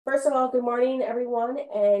First of all, good morning, everyone,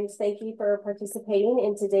 and thank you for participating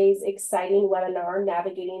in today's exciting webinar,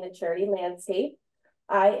 Navigating the Charity Landscape.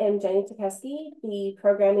 I am Jenny Tukeski, the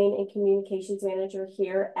Programming and Communications Manager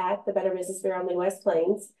here at the Better Business Bureau Midwest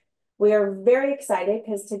Plains. We are very excited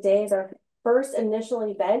because today is our first initial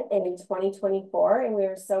event in 2024, and we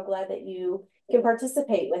are so glad that you can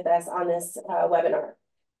participate with us on this webinar.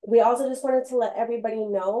 We also just wanted to let everybody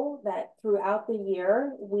know that throughout the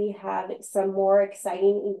year, we have some more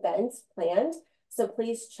exciting events planned. So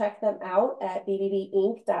please check them out at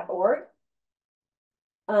bbbinc.org.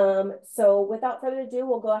 So without further ado,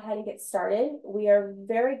 we'll go ahead and get started. We are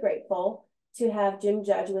very grateful to have Jim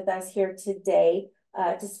Judge with us here today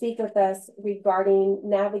to speak with us regarding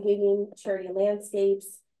navigating charity landscapes,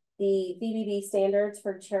 the BBB standards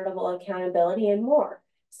for charitable accountability, and more.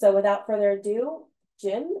 So without further ado,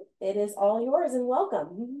 Jim, it is all yours and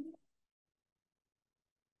welcome.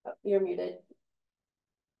 Oh, you're muted.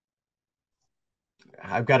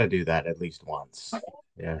 I've got to do that at least once.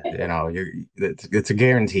 Yeah, it's a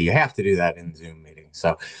guarantee. You have to do that in Zoom meetings.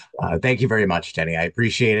 So, thank you very much, Jenny. I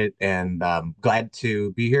appreciate it, and glad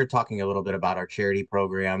to be here talking a little bit about our charity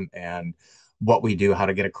program and what we do, how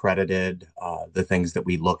to get accredited, the things that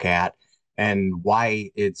we look at, and why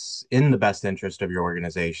it's in the best interest of your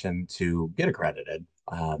organization to get accredited.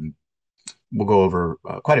 We'll go over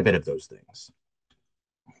quite a bit of those things.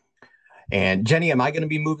 And Jenny, am I going to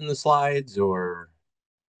be moving the slides or?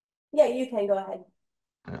 Yeah, you can go ahead.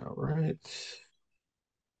 All right.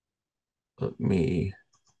 Let me,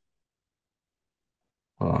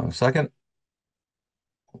 hold on a second.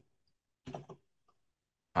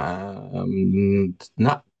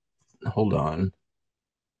 Not, hold on.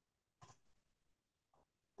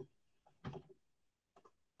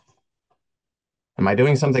 Am I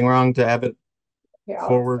doing something wrong to have it Here,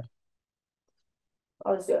 forward?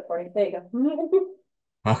 I'll just do it for you. There you go.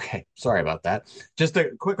 Okay, sorry about that. Just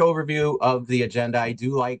a quick overview of the agenda. I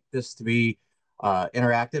do like this to be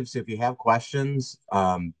interactive. So if you have questions,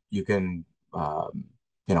 you can,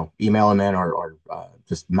 email them in or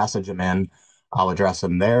just message them in. I'll address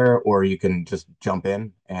them there, or you can just jump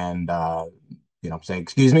in and say,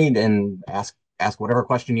 "Excuse me," and ask whatever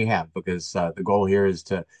question you have, because the goal here is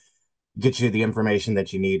to get you the information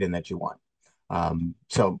that you need and that you want.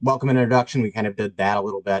 So welcome and introduction. We kind of did that a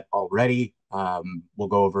little bit already. We'll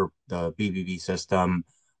go over the BBB system,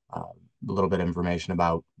 a little bit of information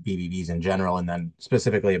about BBBs in general, and then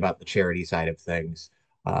specifically about the charity side of things,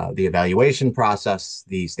 the evaluation process,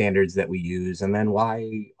 the standards that we use, and then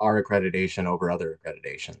why our accreditation over other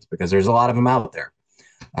accreditations, because there's a lot of them out there.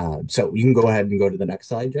 So you can go ahead and go to the next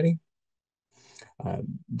slide, Jenny.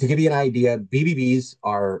 To give you an idea, BBBs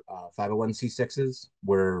are 501c6s.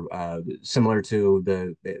 We're similar to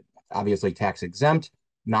the obviously tax exempt,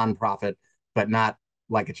 nonprofit, but not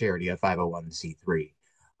like a charity, a 501c3.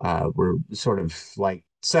 We're sort of like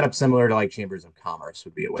set up similar to like chambers of commerce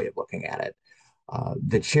would be a way of looking at it.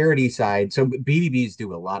 The charity side, so BBBs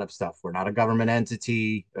do a lot of stuff. We're not a government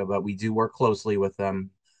entity, but we do work closely with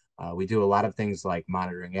them. We do a lot of things like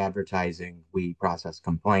monitoring advertising. We process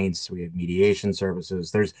complaints. We have mediation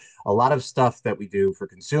services. There's a lot of stuff that we do for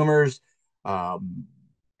consumers. Um,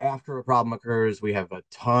 After a problem occurs, we have a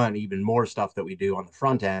ton, even more stuff that we do on the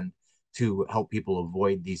front end to help people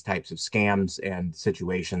avoid these types of scams and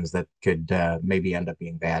situations that could maybe end up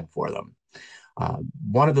being bad for them.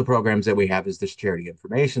 One of the programs that we have is this Charity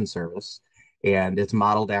Information Service, and it's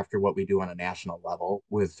modeled after what we do on a national level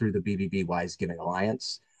with through the BBB Wise Giving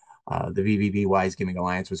Alliance. The BBB Wise Giving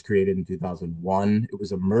Alliance was created in 2001. It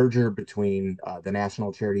was a merger between the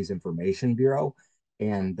National Charities Information Bureau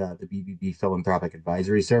and the BBB Philanthropic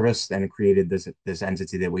Advisory Service, and it created this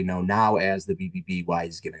entity that we know now as the BBB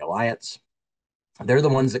Wise Giving Alliance. They're the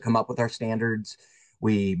ones that come up with our standards.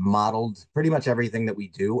 We modeled pretty much everything that we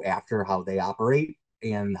do after how they operate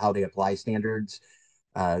and how they apply standards.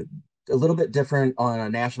 Uh, a little bit different on a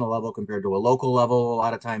national level compared to a local level. A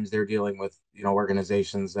lot of times they're dealing with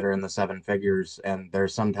organizations that are in the seven figures, and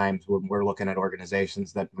there's sometimes when we're looking at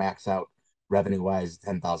organizations that max out revenue wise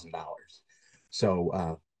 $10,000.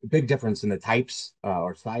 So big difference in the types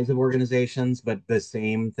or size of organizations, but the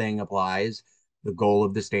same thing applies. The goal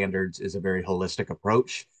of the standards is a very holistic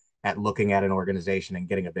approach at looking at an organization and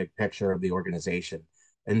getting a big picture of the organization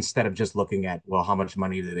instead of just looking at, well, how much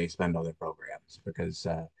money do they spend on their programs? Because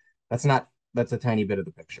that's a tiny bit of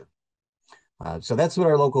the picture. So that's what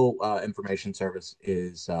our local information service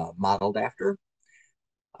is modeled after.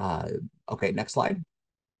 Okay, next slide.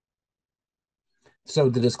 So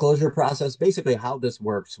the disclosure process, basically how this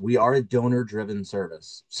works, we are a donor-driven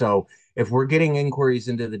service. So if we're getting inquiries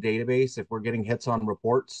into the database, if we're getting hits on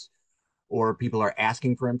reports, or people are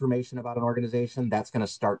asking for information about an organization, that's going to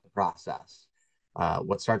start the process. How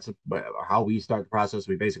we start the process,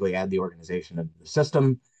 we basically add the organization into the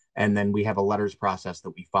system, and then we have a letters process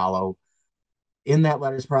that we follow. In that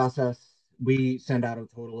letters process, we send out a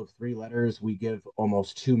total of 3 letters. We give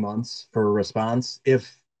almost 2 months for a response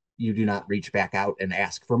if you do not reach back out and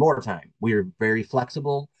ask for more time. We are very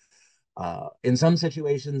flexible. In some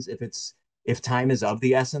situations, if time is of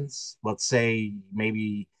the essence, let's say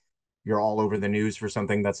maybe you're all over the news for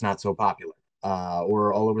something that's not so popular,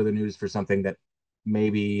 or all over the news for something that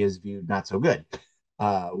maybe is viewed not so good.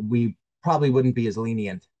 We probably wouldn't be as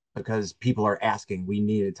lenient because people are asking. We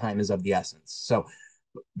need it. Time is of the essence. So,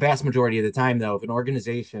 vast majority of the time, though, if an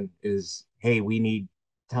organization is, hey, we need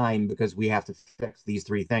time because we have to fix these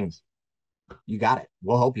 3 things, you got it.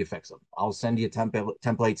 We'll help you fix them. I'll send you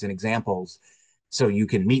templates and examples so you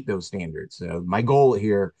can meet those standards. So my goal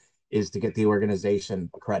here is to get the organization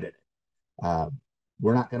accredited. Uh,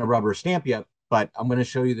 we're not going to rubber stamp you, but I'm going to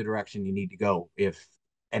show you the direction you need to go if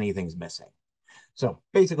anything's missing. So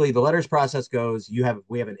basically, the letters process goes: we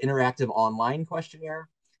have an interactive online questionnaire,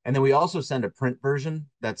 and then we also send a print version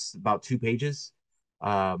that's about 2 pages.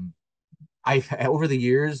 Um, I Over the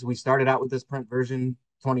years, we started out with this print version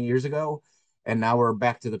 20 years ago, and now we're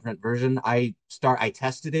back to the print version. I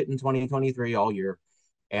tested it in 2023 all year,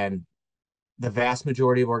 and the vast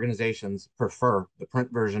majority of organizations prefer the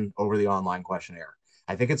print version over the online questionnaire.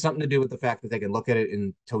 I think it's something to do with the fact that they can look at it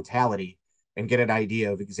in totality and get an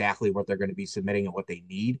idea of exactly what they're going to be submitting and what they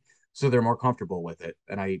need. So they're more comfortable with it.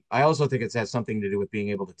 And I also think it has something to do with being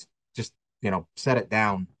able to just, set it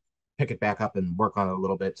down, pick it back up and work on it a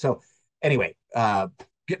little bit. So anyway,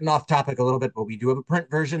 getting off topic a little bit, but we do have a print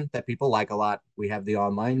version that people like a lot. We have the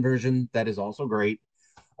online version that is also great.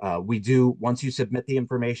 Once you submit the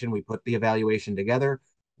information, we put the evaluation together,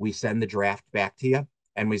 we send the draft back to you,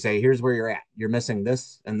 and we say, here's where you're at. You're missing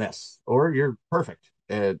this and this, or you're perfect.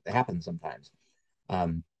 It happens sometimes.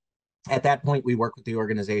 Um, at that point, we work with the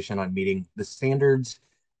organization on meeting the standards.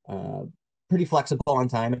 Uh, Pretty flexible on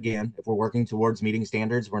time. Again, if we're working towards meeting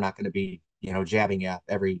standards, we're not going to be, jabbing you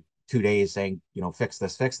every 2 days saying, fix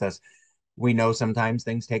this, fix this. We know sometimes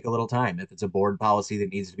things take a little time. If it's a board policy that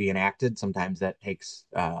needs to be enacted, sometimes that takes,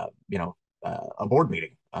 a board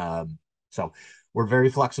meeting. So we're very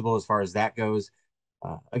flexible as far as that goes.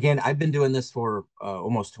 Again, I've been doing this for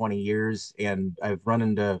almost 20 years, and I've run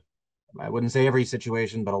into, I wouldn't say every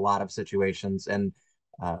situation, but a lot of situations. And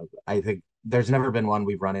I think there's never been one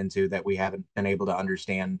we've run into that we haven't been able to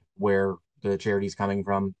understand where the charity's coming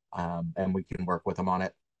from, and we can work with them on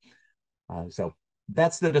it. So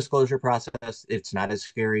that's the disclosure process. It's not as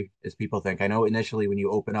scary as people think. I know initially when you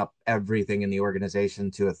open up everything in the organization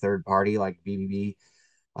to a third party like BBB,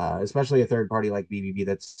 especially a third party like BBB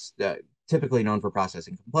that's typically known for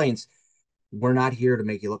processing complaints, we're not here to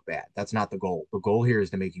make you look bad. That's not the goal. The goal here is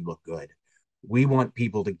to make you look good. We want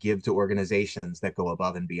people to give to organizations that go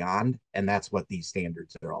above and beyond, and that's what these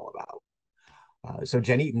standards are all about. So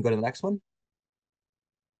Jenny, you can go to the next one.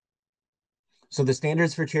 So the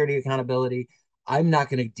standards for charity accountability, I'm not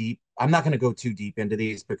going to go too deep into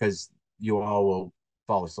these because you all will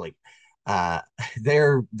fall asleep. Uh,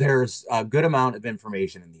 there's a good amount of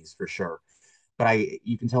information in these for sure, but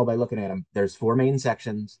you can tell by looking at them. There's 4 main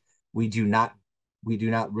sections. We do not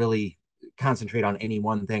really concentrate on any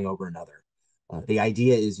one thing over another. The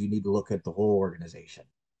idea is you need to look at the whole organization.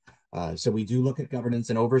 So we do look at governance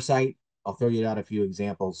and oversight. I'll throw you out a few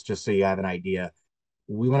examples just so you have an idea.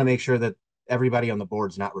 We want to make sure that everybody on the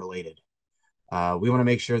board's not related. We want to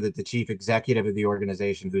make sure that the chief executive of the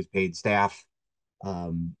organization who's paid staff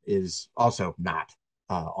is also not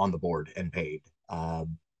on the board and paid.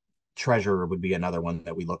 Treasurer would be another one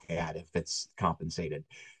that we look at if it's compensated.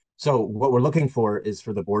 So what we're looking for is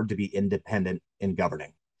for the board to be independent in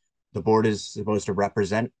governing. The board is supposed to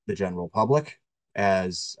represent the general public,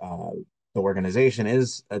 as the organization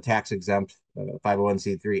is a tax exempt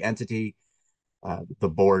 501c3 entity. The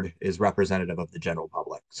board is representative of the general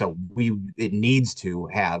public. So it needs to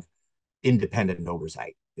have independent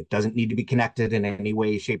oversight. It doesn't need to be connected in any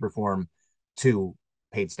way, shape, or form to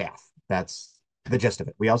paid staff. That's the gist of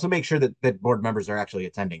it. We also make sure that board members are actually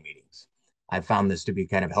attending meetings. I've found this to be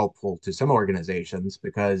kind of helpful to some organizations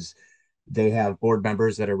because they have board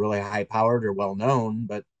members that are really high powered or well known,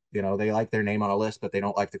 but they like their name on a list, but they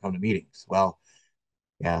don't like to come to meetings. Well,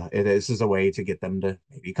 yeah, this is a way to get them to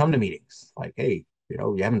maybe come to meetings. Like, hey,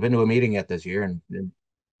 you haven't been to a meeting yet this year, and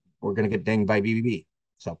we're going to get dinged by BBB.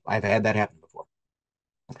 So I've had that happen before.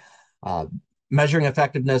 Uh, Measuring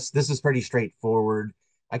effectiveness, this is pretty straightforward.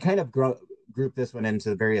 I kind of group this one into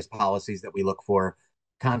the various policies that we look for.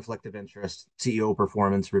 conflict of interest, CEO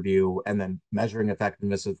performance review, and then measuring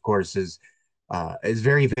effectiveness, of course, is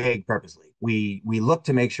very vague purposely. We look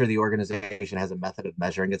to make sure the organization has a method of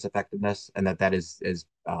measuring its effectiveness, and that is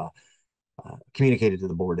communicated to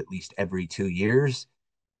the board at least every 2 years.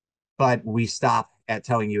 But we stop at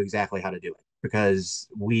telling you exactly how to do it because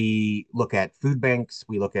we look at food banks,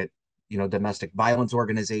 we look at domestic violence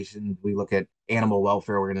organizations, we look at animal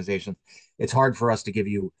welfare organizations. It's hard for us to give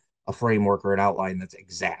you a framework or an outline that's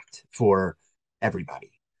exact for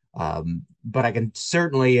everybody. But I can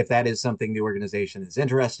certainly, if that is something the organization is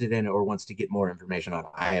interested in or wants to get more information on,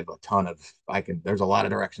 I have a ton of, there's a lot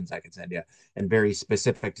of directions I can send you and very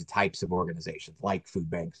specific to types of organizations like food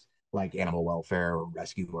banks, like animal welfare or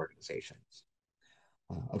rescue organizations.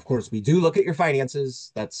 Of course, we do look at your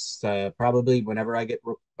finances. That's probably whenever I get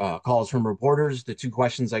calls from reporters, the two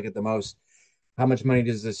questions I get the most: how much money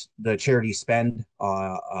does the charity spend,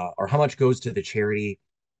 or how much goes to the charity,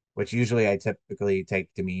 which usually I typically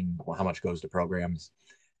take to mean, well, how much goes to programs,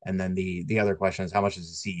 and then the other question is how much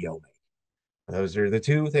does the CEO make? Those are the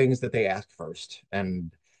two things that they ask first,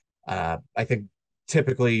 and I think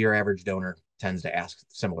typically your average donor tends to ask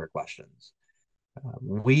similar questions.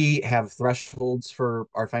 We have thresholds for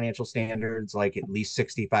our financial standards, like at least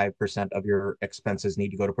 65% of your expenses need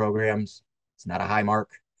to go to programs. It's not a high mark,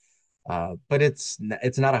 but it's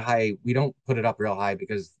not a high. We don't put it up real high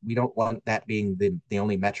because we don't want that being the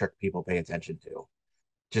only metric people pay attention to.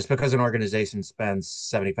 Just because an organization spends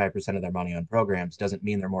 75% of their money on programs doesn't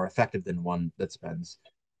mean they're more effective than one that spends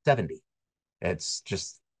 70. It's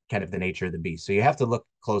just kind of the nature of the beast. So you have to look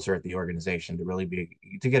closer at the organization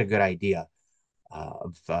to get a good idea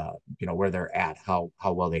of where they're at, how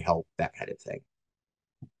well they help, that kind of thing.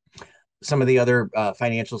 Some of the other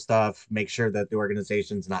financial stuff, make sure that the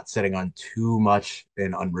organization's not sitting on too much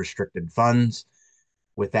in unrestricted funds.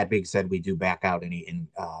 With that being said, we do back out any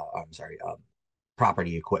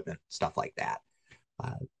property, equipment, stuff like that.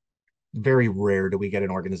 Very rare do we get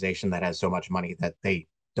an organization that has so much money that they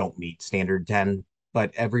don't meet standard 10,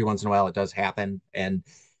 but every once in a while it does happen. And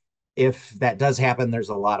if that does happen, there's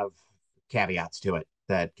a lot of caveats to it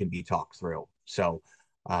that can be talked through. So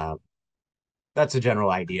that's a general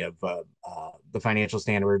idea of the financial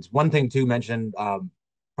standards. One thing to mention,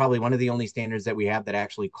 probably one of the only standards that we have that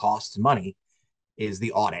actually costs money is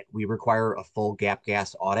the audit. We require a full GAAP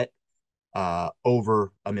gas audit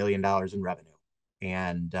over $1 million in revenue.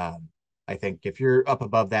 And I think if you're up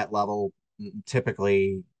above that level,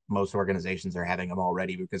 typically most organizations are having them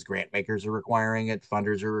already because grant makers are requiring it,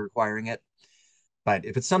 funders are requiring it. But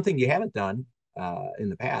if it's something you haven't done in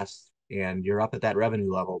the past and you're up at that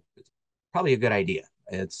revenue level, it's probably a good idea.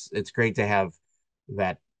 It's great to have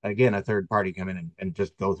that, again, a third party come in and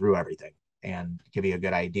just go through everything and give you a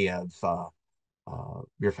good idea of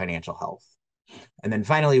your financial health. And then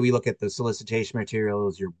finally, we look at the solicitation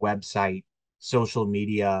materials, your website, social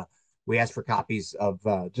media. We ask for copies of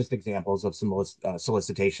just examples of some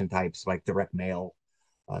solicitation types like direct mail,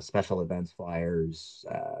 special events flyers.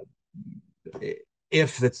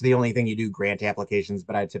 If that's the only thing you do, grant applications,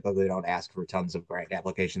 but I typically don't ask for tons of grant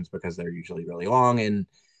applications because they're usually really long and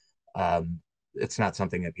it's not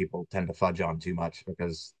something that people tend to fudge on too much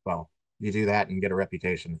because, well, you do that and get a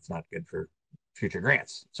reputation. It's not good for future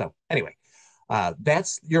grants. So anyway,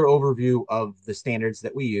 that's your overview of the standards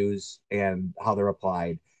that we use and how they're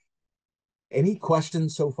applied. Any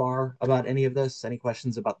questions so far about any of this? Any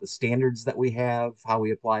questions about the standards that we have, how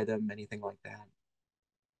we apply them, anything like that?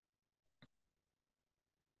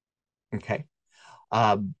 Okay.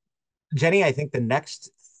 Jenny, I think the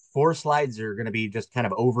next 4 slides are going to be just kind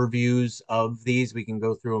of overviews of these. We can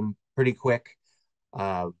go through them pretty quick.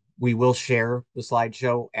 We will share the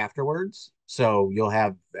slideshow afterwards. So you'll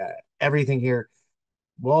have everything here.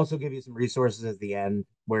 We'll also give you some resources at the end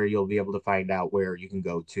where you'll be able to find out where you can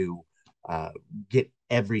go to get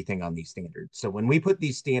everything on these standards. So when we put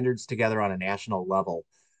these standards together on a national level,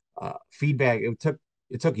 feedback,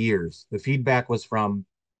 it took years. The feedback was from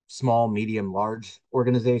small, medium, large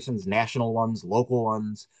organizations, national ones, local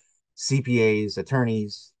ones, CPAs,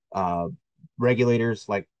 attorneys, regulators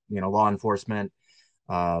like law enforcement,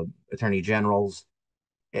 attorney generals.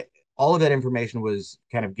 All of that information was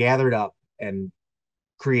kind of gathered up and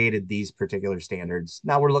created these particular standards.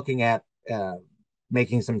 Now we're looking at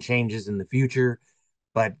making some changes in the future,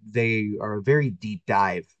 but they are a very deep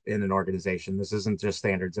dive in an organization. This isn't just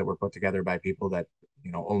standards that were put together by people that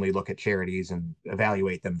only look at charities and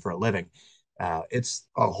evaluate them for a living. It's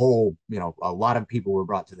a whole, a lot of people were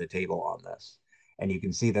brought to the table on this. And you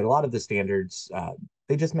can see that a lot of the standards,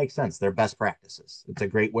 they just make sense. They're best practices. It's a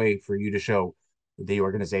great way for you to show the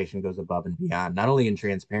organization goes above and beyond, not only in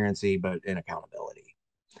transparency, but in accountability.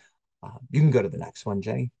 You can go to the next one,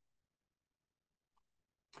 Jenny.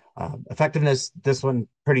 Effectiveness, this one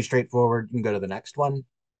pretty straightforward. You can go to the next one.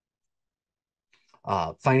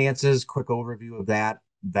 Finances, quick overview of that.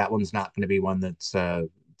 That one's not going to be one that's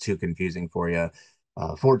too confusing for you.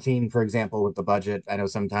 14, for example, with the budget. I know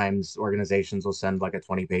sometimes organizations will send like a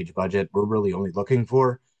 20-page budget. We're really only looking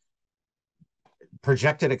for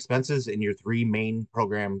projected expenses in your three main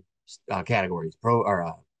program categories,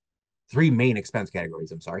 three main expense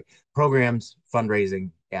categories. I'm sorry, programs,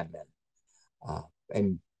 fundraising, admin. Uh,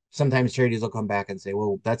 and sometimes charities will come back and say,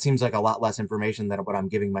 well, that seems like a lot less information than what I'm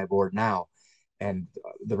giving my board now. And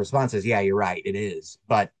the response is, yeah, you're right, it is.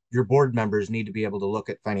 But your board members need to be able to look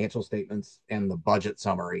at financial statements and the budget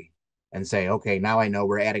summary and say, okay, now I know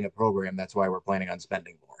we're adding a program. That's why we're planning on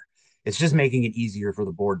spending more. It's just making it easier for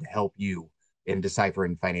the board to help you in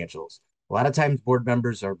deciphering financials. A lot of times, board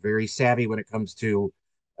members are very savvy when it comes to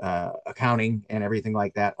accounting and everything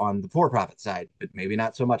like that on the for-profit side, but maybe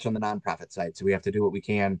not so much on the nonprofit side. So we have to do what we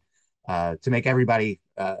can to make everybody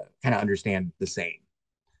kind of understand the same.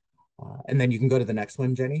 And then you can go to the next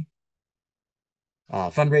one, Jenny.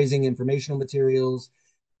 Fundraising informational materials.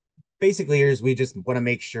 Basically, here's we just want to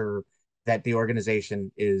make sure that the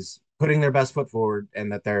organization is putting their best foot forward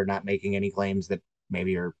and that they're not making any claims that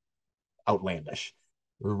maybe are outlandish.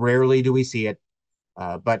 Rarely do we see it,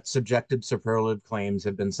 but subjective superlative claims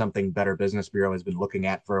have been something Better Business Bureau has been looking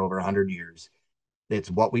at for over 100 years. It's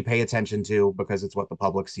what we pay attention to because it's what the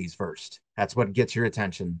public sees first. That's what gets your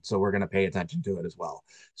attention. So we're going to pay attention to it as well.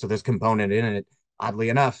 So this component in it, oddly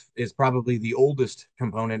enough, is probably the oldest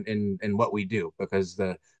component in what we do because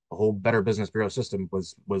the whole Better Business Bureau system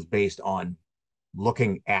was based on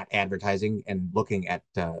looking at advertising and looking at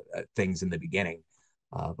things in the beginning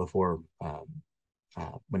before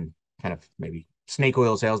when kind of maybe snake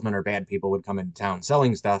oil salesmen or bad people would come into town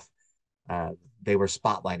selling stuff. They were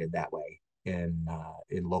spotlighted that way in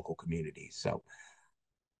local communities. So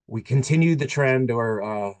we continue the trend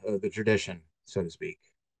or the tradition, so to speak.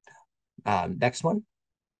 Next one.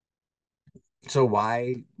 So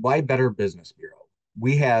why Better Business Bureau?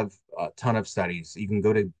 We have a ton of studies. You can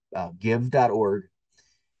go to give.org.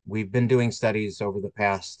 We've been doing studies over the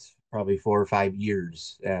past probably 4 or 5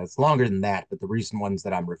 years. It's longer than that, but the recent ones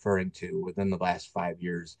that I'm referring to within the last 5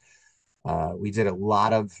 years, we did a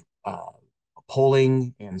lot of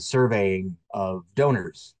polling and surveying of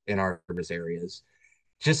donors in our service areas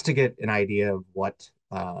just to get an idea of what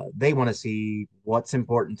they want to see, what's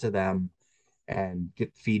important to them, and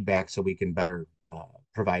get feedback so we can better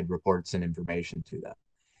provide reports and information to them.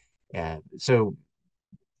 And so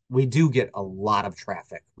we do get a lot of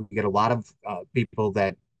traffic. We get a lot of people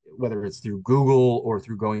that, whether it's through Google or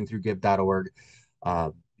through going through give.org,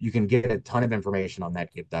 you can get a ton of information on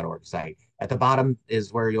that give.org site. At the bottom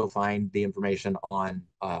is where you'll find the information on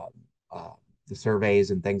the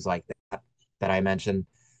surveys and things like that I mentioned.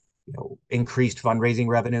 You know, increased fundraising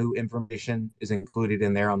revenue information is included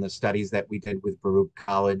in there on the studies that we did with Baruch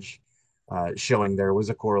College, showing there was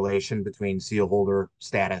a correlation between seal holder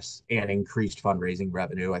status and increased fundraising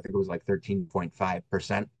revenue. I think it was like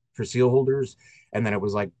 13.5% for seal holders, and then it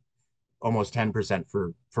was like almost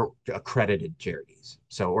 10% for accredited charities.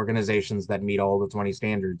 So organizations that meet all the 20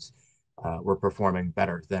 standards were performing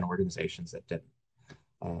better than organizations that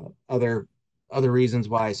didn't. Other reasons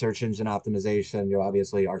why search engine optimization, you know,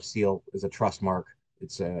 obviously our seal is a trust mark.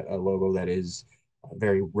 It's a logo that is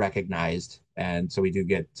very recognized, and so we do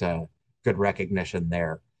get good recognition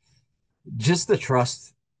there. Just the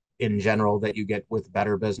trust in general that you get with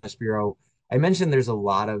Better Business Bureau. I mentioned there's a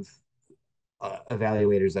lot of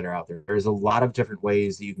evaluators that are out there. There's a lot of different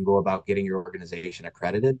ways that you can go about getting your organization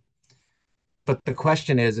accredited. But the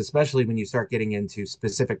question is, especially when you start getting into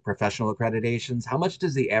specific professional accreditations, how much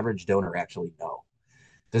does the average donor actually know?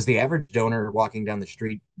 Does the average donor walking down the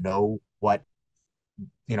street know what,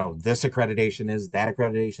 you know, this accreditation is, that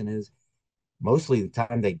accreditation is? Mostly the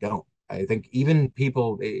time they don't. I think even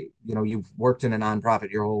people, you know, you've worked in a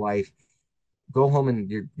nonprofit your whole life, go home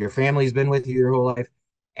and your family's been with you your whole life.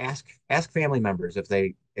 Ask family members if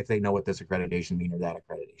they know what this accreditation means or that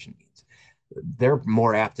accreditation means. They're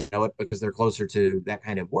more apt to know it because they're closer to that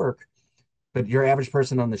kind of work. But your average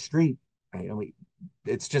person on the street, you know,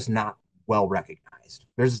 it's just not well recognized.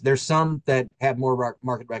 There's some that have more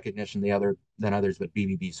market recognition than others, but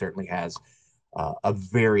BBB certainly has a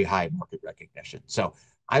very high market recognition. So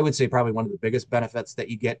I would say probably one of the biggest benefits that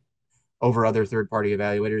you get over other third-party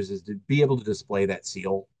evaluators is to be able to display that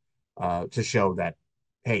seal to show that,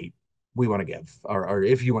 hey, we want to give, or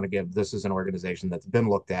if you want to give, this is an organization that's been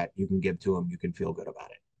looked at, you can give to them, you can feel good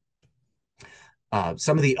about it.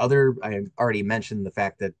 Some of the other, I've already mentioned the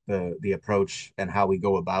fact that the approach and how we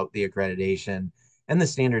go about the accreditation and the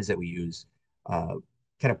standards that we use uh,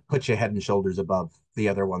 kind of put you head and shoulders above the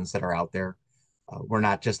other ones that are out there. We're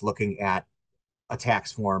not just looking at a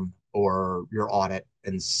tax form or your audit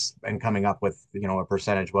and coming up with a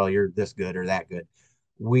percentage. Well, you're this good or that good.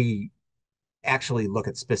 We actually look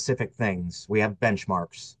at specific things. We have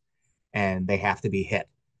benchmarks, and they have to be hit.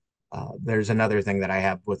 There's another thing that I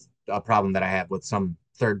have with a problem that I have with some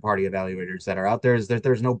third party evaluators that are out there is that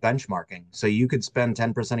there's no benchmarking. So you could spend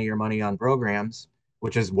 10% of your money on programs,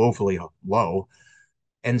 which is woefully low,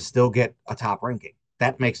 and still get a top ranking.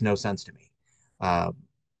 That makes no sense to me. Uh,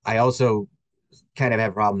 I also kind of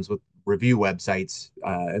have problems with review websites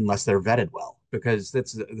unless they're vetted well, because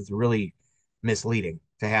that's really misleading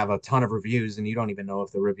to have a ton of reviews and you don't even know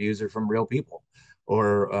if the reviews are from real people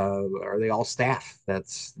or are they all staff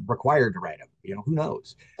that's required to write them. Who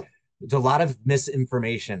knows? There's a lot of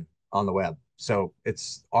misinformation on the web, so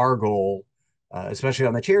it's our goal, especially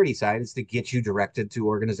on the charity side, is to get you directed to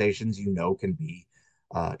organizations can be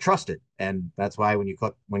trusted. And that's why when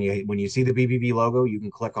you see the BBB logo, you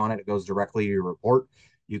can click on it. It goes directly to your report.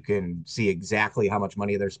 You can see exactly how much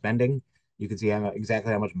money they're spending. You can see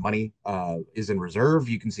exactly how much money is in reserve.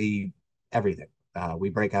 You can see everything. We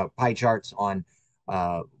break out pie charts on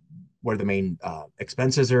uh, where the main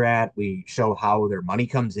expenses are at. We show how their money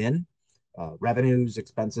comes in, revenues,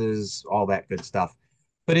 expenses, all that good stuff.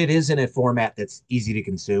 But it is in a format that's easy to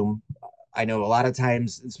consume. I know a lot of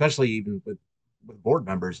times, especially even with board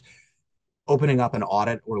members, opening up an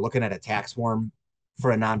audit or looking at a tax form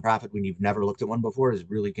for a nonprofit when you've never looked at one before is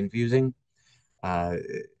really confusing. Uh,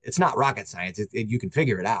 it's not rocket science. You can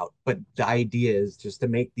figure it out. But the idea is just to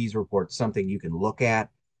make these reports something you can look at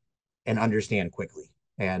and understand quickly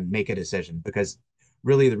and make a decision. Because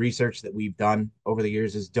really, the research that we've done over the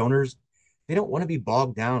years is donors, they don't want to be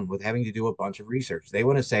bogged down with having to do a bunch of research. They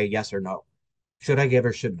want to say yes or no. Should I give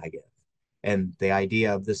or shouldn't I give? And the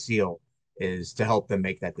idea of the seal is to help them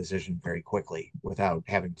make that decision very quickly without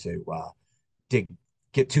having to dig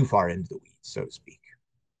get too far into the weeds, so to speak.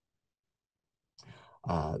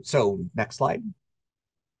 So next slide.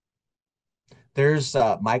 There's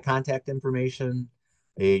my contact information.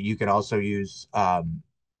 You can also use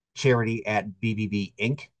charity at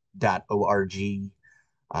bbbinc.org.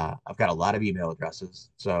 I've got a lot of email addresses,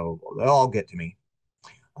 so they'll all get to me.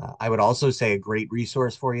 I would also say a great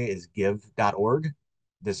resource for you is give.org.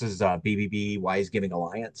 This is BBB Wise Giving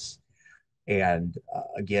Alliance. And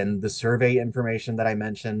again, the survey information that I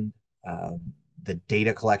mentioned, the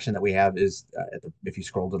data collection that we have is, if you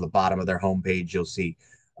scroll to the bottom of their homepage, you'll see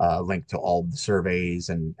a link to all the surveys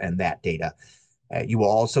and that data. You will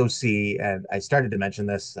also see, and I started to mention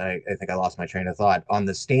this, I think I lost my train of thought, on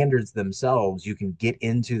the standards themselves. You can get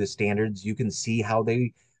into the standards. You can see how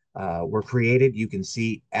they were created. You can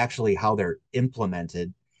see actually how they're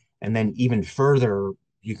implemented. And then even further,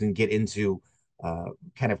 you can get into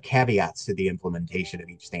kind of caveats to the implementation of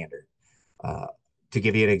each standard. Uh, to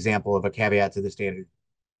give you an example of a caveat to the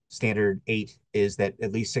standard 8 is that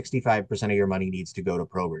at least 65% of your money needs to go to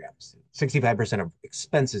programs. 65% of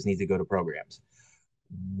expenses need to go to programs.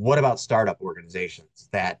 What about startup organizations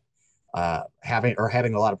that having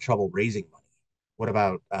a lot of trouble raising money? What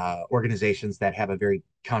about organizations that have a very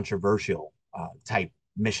controversial type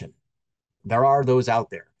mission? There are those out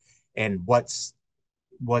there. And what's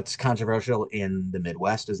controversial in the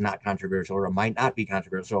Midwest is not controversial or might not be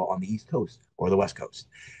controversial on the East Coast or the West Coast.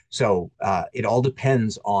 So it all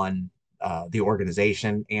depends on the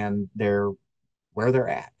organization and where they're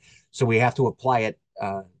at. So we have to apply it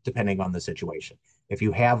depending on the situation. If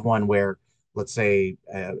you have one where, let's say,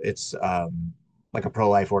 it's like a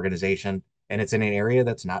pro-life organization and it's in an area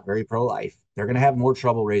that's not very pro-life, they're going to have more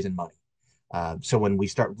trouble raising money. So when we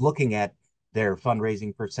start looking at their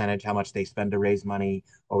fundraising percentage, how much they spend to raise money,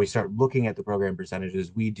 or we start looking at the program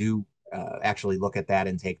percentages, we do actually look at that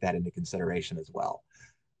and take that into consideration as well.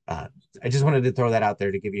 Uh, I just wanted to throw that out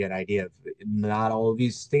there to give you an idea of not all of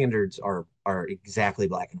these standards are exactly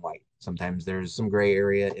black and white. Sometimes there's some gray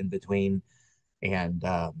area in between, and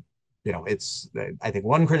it's I think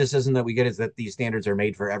one criticism that we get is that these standards are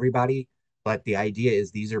made for everybody, but the idea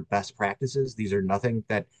is these are best practices. These are nothing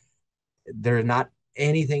that there's not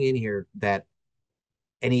anything in here that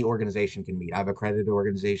any organization can meet. I've accredited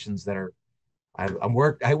organizations that are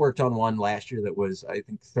I worked on one last year that was I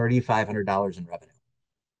think $3,500 in revenue.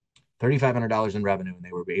 $3,500 in revenue, and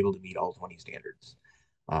they were able to meet all 20 standards.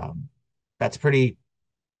 Um, that's pretty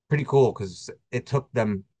cool because it took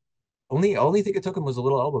them only thing it took them was a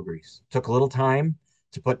little elbow grease. It took a little time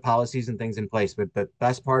to put policies and things in place. But the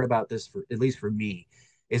best part about this, for at least for me,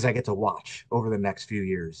 is I get to watch over the next few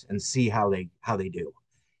years and see how they do.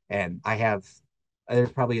 And I have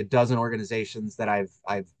there's probably a dozen organizations that I've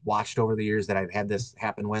watched over the years that I've had this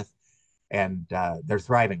happen with, and they're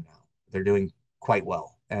thriving now. They're doing quite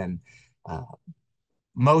well, and uh,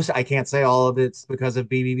 most I can't say all of it's because of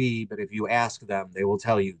BBB, but if you ask them, they will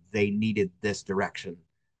tell you they needed this direction,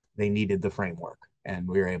 they needed the framework, and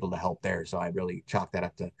we were able to help there. So I really chalk that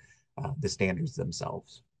up to the standards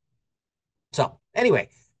themselves. So anyway,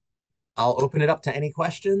 I'll open it up to any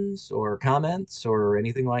questions or comments or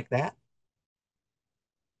anything like that.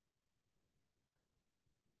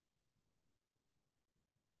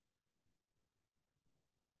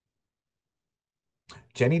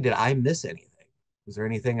 Jenny, did I miss anything? Was there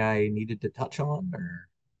anything I needed to touch on or?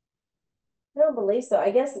 I don't believe so.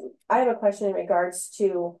 I guess I have a question in regards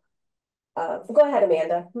to, go ahead,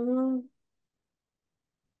 Amanda.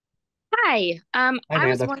 Hi. Hi, I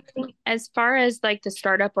was Amanda. wondering, as far as like the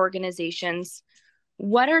startup organizations,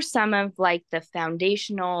 what are some of like the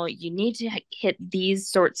foundational, you need to hit these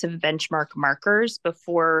sorts of benchmark markers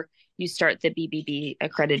before you start the BBB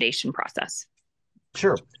accreditation process?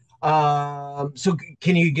 Sure. So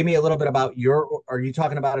can you give me a little bit about are you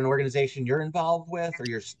talking about an organization you're involved with or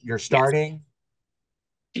you're Yes. starting?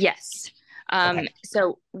 Yes. Okay.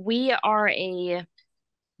 So we are a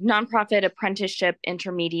nonprofit apprenticeship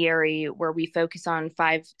intermediary where we focus on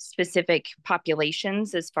five specific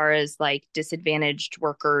populations as far as like disadvantaged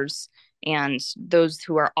workers and those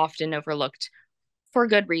who are often overlooked for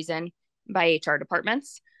good reason by HR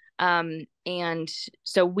departments. And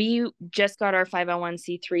so we just got our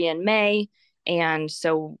 501(c)(3) in May. And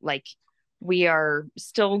so, like, we are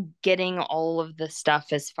still getting all of the stuff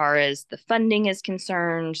as far as the funding is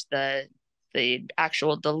concerned, the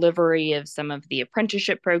actual delivery of some of the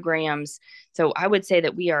apprenticeship programs. So I would say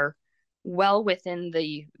that we are well within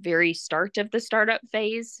the very start of the startup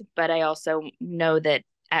phase, but I also know that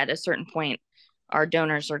at a certain point, our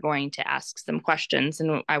donors are going to ask some questions,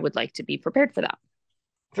 and I would like to be prepared for that.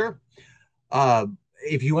 Sure. Uh,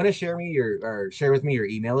 if you want to share with me your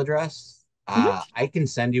email address, Mm-hmm. I can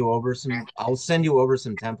send you over I'll send you over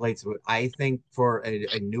some templates. What I think for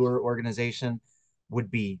a newer organization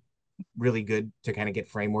would be really good to kind of get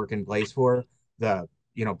framework in place for the,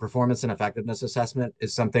 performance and effectiveness assessment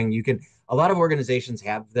is something a lot of organizations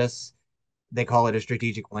have this, they call it a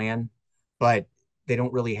strategic plan, but they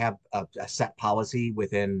don't really have a set policy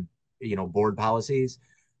within, board policies.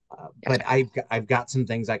 But Gotcha. I've got some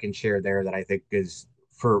things I can share there that I think is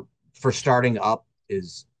for starting up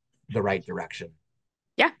is the right direction.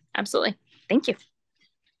 Yeah, absolutely. Thank you.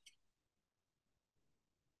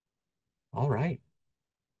 All right.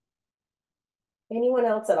 Anyone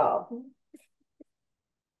else at all?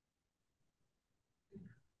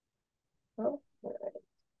 Oh,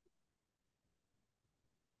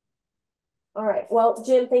 all right. Well,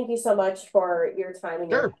 Jim, thank you so much for your time and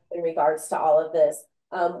your Sure. help in regards to all of this.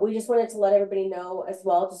 We just wanted to let everybody know as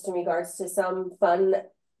well, just in regards to some fun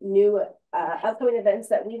new upcoming events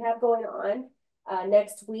that we have going on.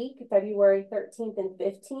 Next week, February 13th and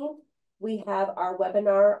 15th, we have our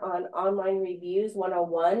webinar on online reviews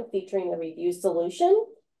 101 featuring the review solution.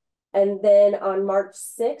 And then on March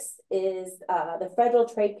 6th is the Federal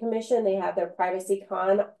Trade Commission. They have their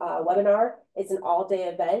PrivacyCon webinar. It's an all-day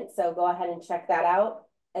event, so go ahead and check that out.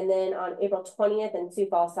 And then on April 20th in Sioux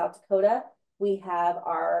Falls, South Dakota, we have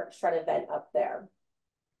our Shred event up there.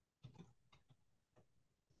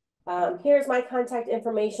 Here's my contact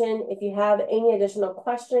information. If you have any additional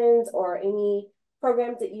questions or any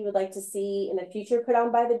programs that you would like to see in the future put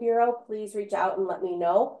on by the Bureau, please reach out and let me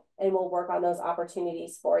know, and we'll work on those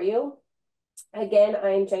opportunities for you. Again,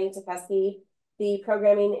 I'm Jenny Tokesky, the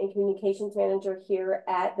Programming and Communications Manager here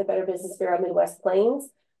at the Better Business Bureau of Midwest Plains.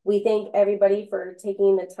 We thank everybody for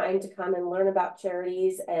taking the time to come and learn about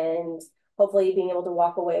charities and hopefully being able to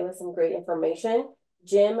walk away with some great information.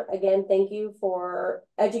 Jim, again, thank you for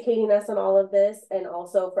educating us on all of this and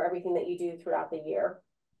also for everything that you do throughout the year.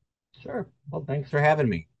 Sure. Well, thanks for having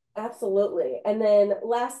me. Absolutely. And then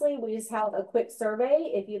lastly, we just have a quick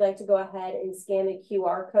survey. If you'd like to go ahead and scan the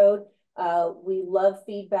QR code, we love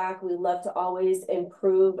feedback. We love to always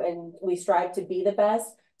improve and we strive to be the best.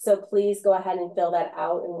 So please go ahead and fill that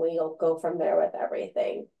out and we'll go from there with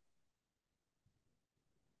everything.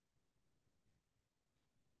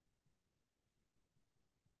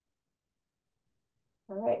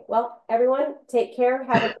 All right. Well, everyone, take care.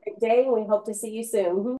 Have a great day, and we hope to see you soon.